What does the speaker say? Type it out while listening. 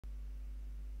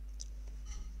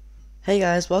Hey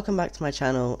guys, welcome back to my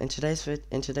channel. In today's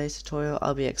tutorial,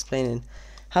 I'll be explaining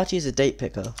how to use a date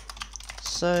picker.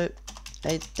 So,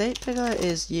 a date picker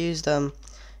is used in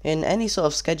any sort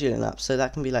of scheduling app. So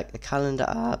that can be like a calendar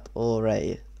app or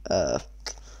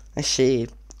actually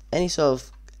any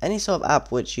sort of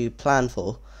app which you plan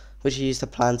for, which you use to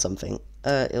plan something.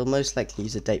 It'll most likely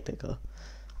use a date picker.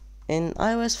 In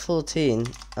iOS 14,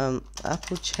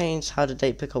 Apple changed how the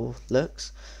date picker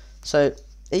looks. So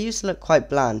it used to look quite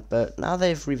bland, but now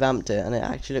they've revamped it and it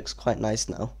actually looks quite nice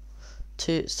now.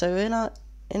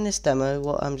 In this demo,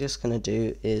 what I'm just gonna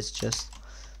do is just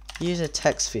use a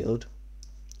text field,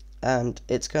 and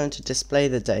it's going to display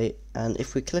the date. And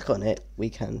if we click on it, we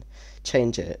can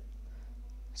change it.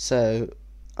 So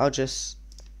I'll just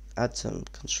add some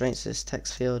constraints to this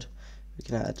text field. We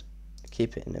can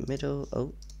keep it in the middle.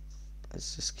 Oh,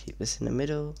 let's just keep this in the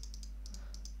middle,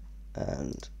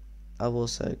 and I'll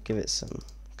also give it some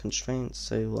constraints.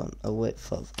 So we want a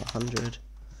width of 100.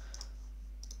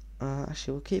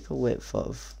 Actually, we'll keep a width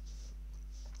of,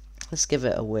 let's give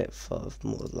it a width of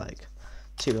more like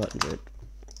 200.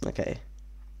 Okay,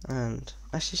 and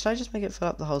actually, should I just make it fill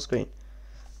up the whole screen?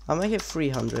 I'll make it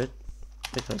 300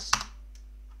 because,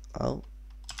 oh,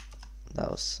 that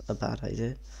was a bad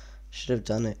idea. Should have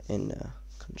done it in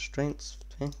constraints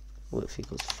thing. Width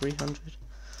equals 300.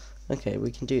 Okay,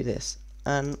 we can do this.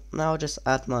 And now I'll just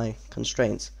add my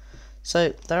constraints.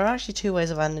 So there are actually two ways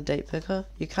of adding a date picker.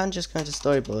 You can just go into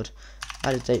storyboard,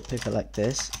 add a date picker like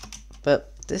this,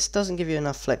 but this doesn't give you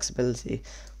enough flexibility.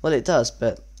 Well, it does,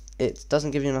 but it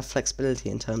doesn't give you enough flexibility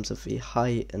in terms of the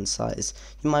height and size.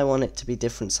 You might want it to be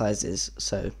different sizes,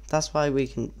 so that's why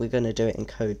we're gonna do it in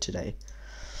code today.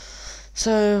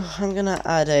 So I'm gonna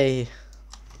add a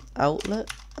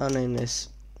outlet. I'll name this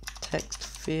text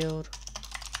field,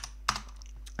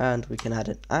 and we can add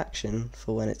an action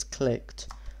for when it's clicked.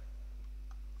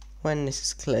 When this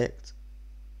is clicked,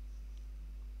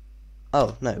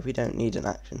 oh no, we don't need an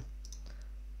action.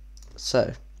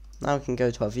 So now we can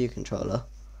go to our view controller,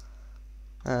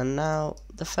 and now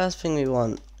the first thing we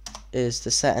want is to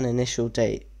set an initial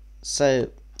date. So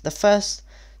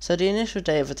the initial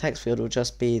date of a text field will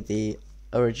just be the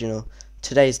original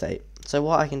today's date. So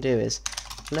what I can do is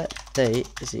let date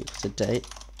is equal to date.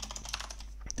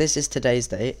 This is today's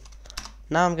date.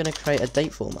 Now I'm going to create a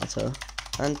date formatter,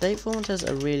 and date formatters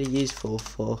are really useful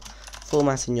for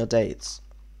formatting your dates.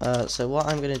 So what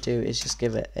I'm going to do is just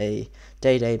give it a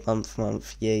day,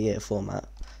 month, year format.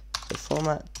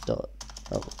 So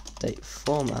date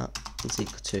format is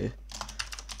equal to,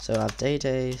 so I have day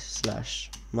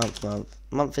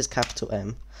 / month is capital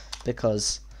M,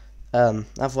 because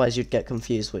otherwise you'd get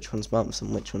confused which one's months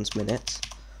and which one's minutes,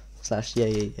 /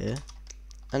 year.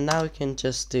 And now we can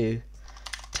just do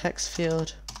text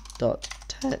field dot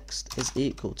text is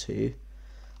equal to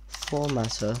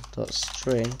formatter dot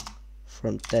string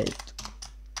from date.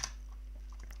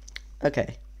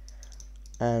 Okay,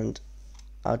 and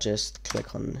I'll just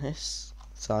click on this.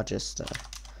 So I'll just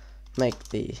make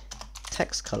the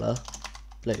text color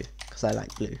blue because I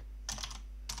like blue.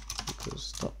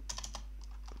 Equals dot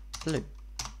blue.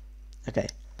 Okay,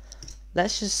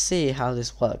 let's just see how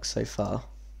this works so far.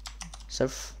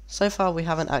 So far we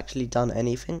haven't actually done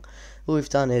anything. All we've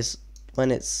done is when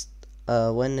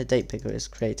the date picker is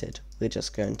created, we're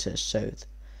just going to show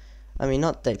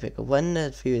not date picker, when the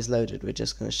view is loaded, we're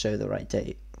just going to show the right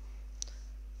date.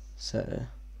 So,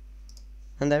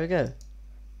 and there we go.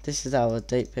 This is our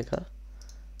date picker.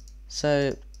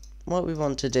 So what we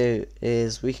want to do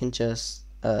is we can just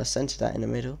center that in the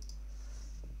middle,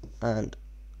 and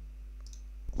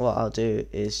what I'll do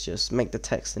is just make the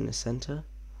text in the center.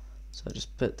 So I'll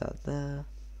just put that there,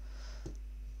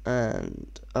 and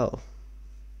oh,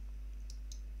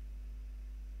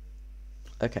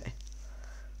 okay.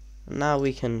 Now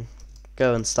we can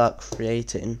go and start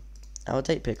creating our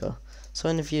date picker. So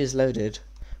when the view is loaded,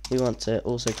 we want to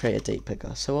also create a date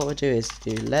picker. So what we'll do is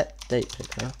do let date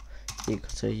picker equal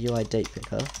to UI date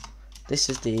picker. This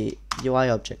is the UI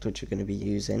object which we're going to be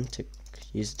using to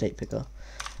use the date picker,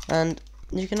 and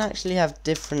you can actually have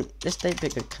this date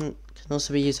picker can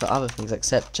also be used for other things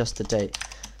except just the date.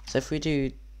 So if we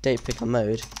do date picker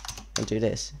mode and do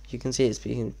this, you can see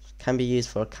can be used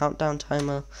for a countdown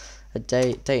timer, a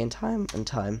date and time, and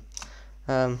time.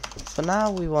 For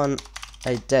now we want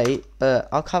a date, but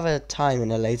I'll cover time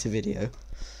in a later video.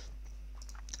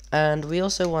 And we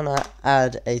also want to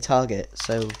add a target.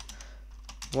 So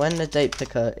when the date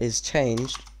picker is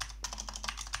changed,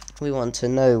 we want to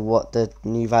know what the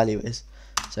new value is.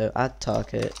 So add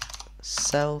target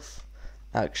self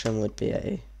action would be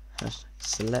a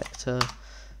selector,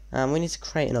 and we need to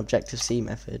create an Objective-C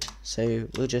method. So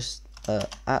we'll just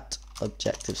at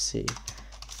Objective-C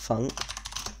func.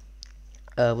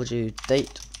 We'll do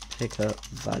date picker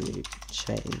value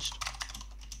changed.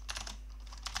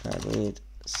 And we need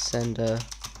sender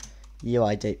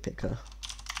UI date picker.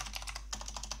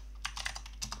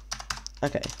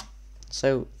 Okay,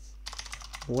 so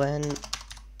when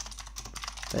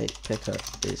date picker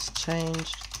is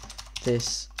changed,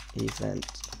 this event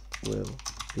will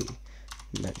be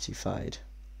notified.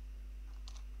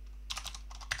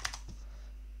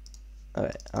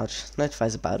 Alright, I'll just notify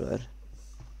is a bad word,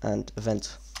 and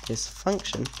event this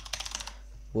function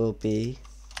will be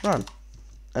run.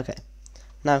 Okay,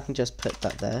 now I can just put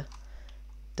that there.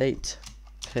 Date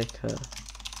picker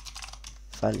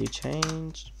value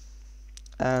changed,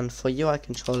 and for UI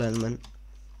control element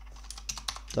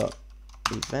dot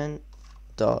event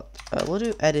dot we'll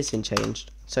do editing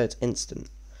changed, so it's instant.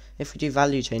 If we do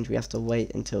value change, we have to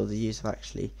wait until the user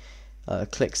actually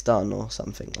clicks done or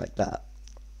something like that.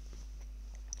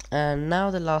 And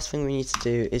now the last thing we need to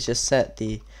do is just set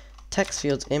the text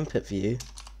field's input view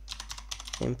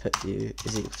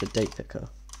is equal to date picker.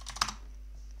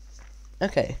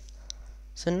 Okay,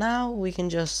 so now we can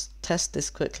just test this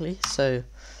quickly. So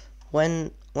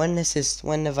when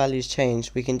the values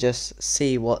change, we can just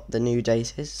see what the new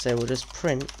date is. So we'll just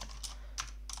print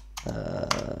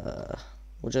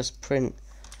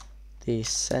the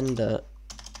sender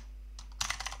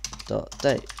dot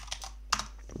date,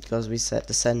 because we set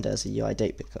the sender as a UI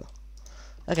date picker.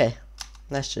 Okay,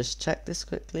 let's just check this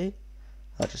quickly.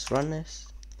 I'll just run this,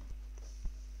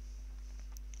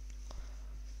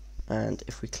 and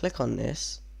if we click on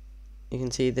this, you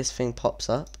can see this thing pops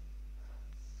up.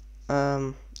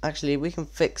 Actually, we can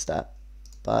fix that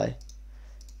by,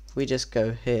 if we just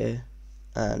go here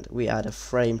and we add a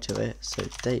frame to it. So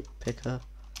date picker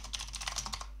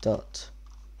dot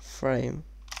frame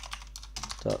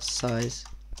dot size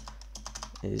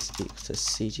is equal to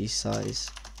CG size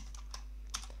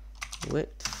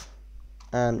width,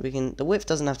 and the width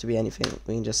doesn't have to be anything.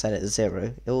 We can just set it as 0.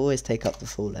 It will always take up the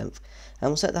full length, and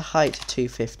we'll set the height to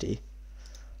 250.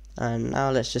 And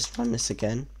now let's just run this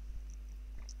again.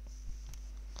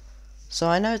 So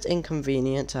I know it's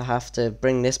inconvenient to have to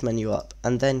bring this menu up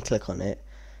and then click on it,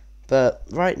 but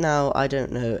right now I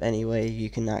don't know any way you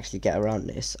can actually get around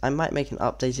this. I might make an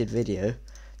updated video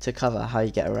to cover how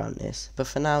you get around this, but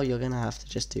for now you're gonna have to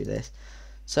just do this.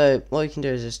 So what we can do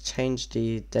is just change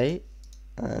the date,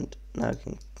 and now we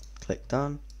can click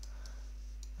done.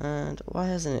 And why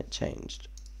hasn't it changed?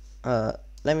 Let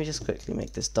me just quickly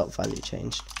make this dot value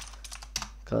changed,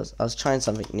 because I was trying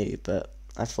something new, but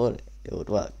I thought it would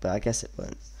work, but I guess it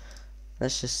won't.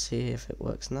 Let's just see if it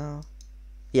works now.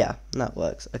 Yeah, that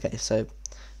works. Okay, so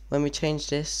when we change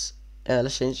this,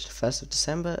 let's change to 1st of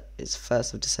December. It's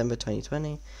 1st of December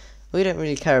 2020. We don't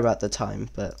really care about the time,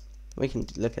 but we can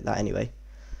look at that anyway.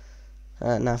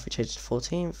 Now if we change to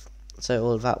 14th, so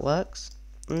all of that works.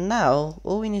 Now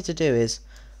all we need to do is,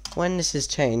 when this is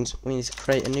changed, we need to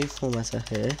create a new formatter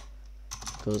here,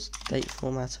 called date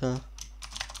formatter,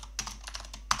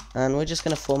 and we're just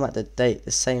going to format the date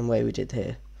the same way we did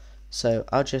here. So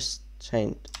I'll just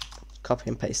copy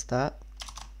and paste that,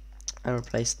 and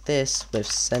replace this with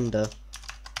sender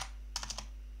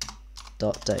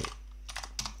dot date.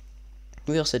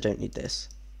 We also don't need this.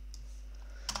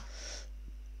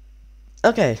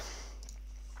 Okay,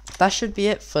 that should be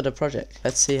it for the project.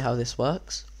 Let's see how this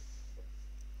works.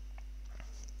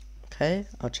 Okay,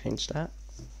 I'll change that.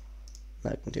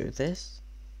 Now I can do this,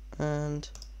 and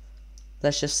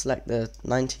let's just select the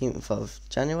 19th of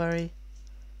January,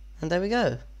 and there we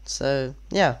go. So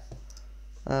yeah,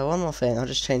 one more thing, I'll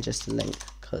just change this to link,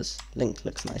 because link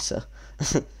looks nicer.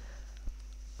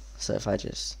 So if I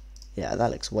just, yeah,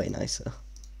 that looks way nicer.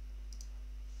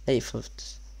 8th of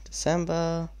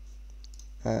December,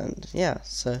 and yeah,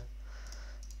 so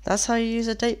that's how you use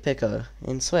a date picker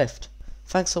in Swift.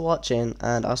 Thanks for watching,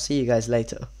 and I'll see you guys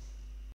later.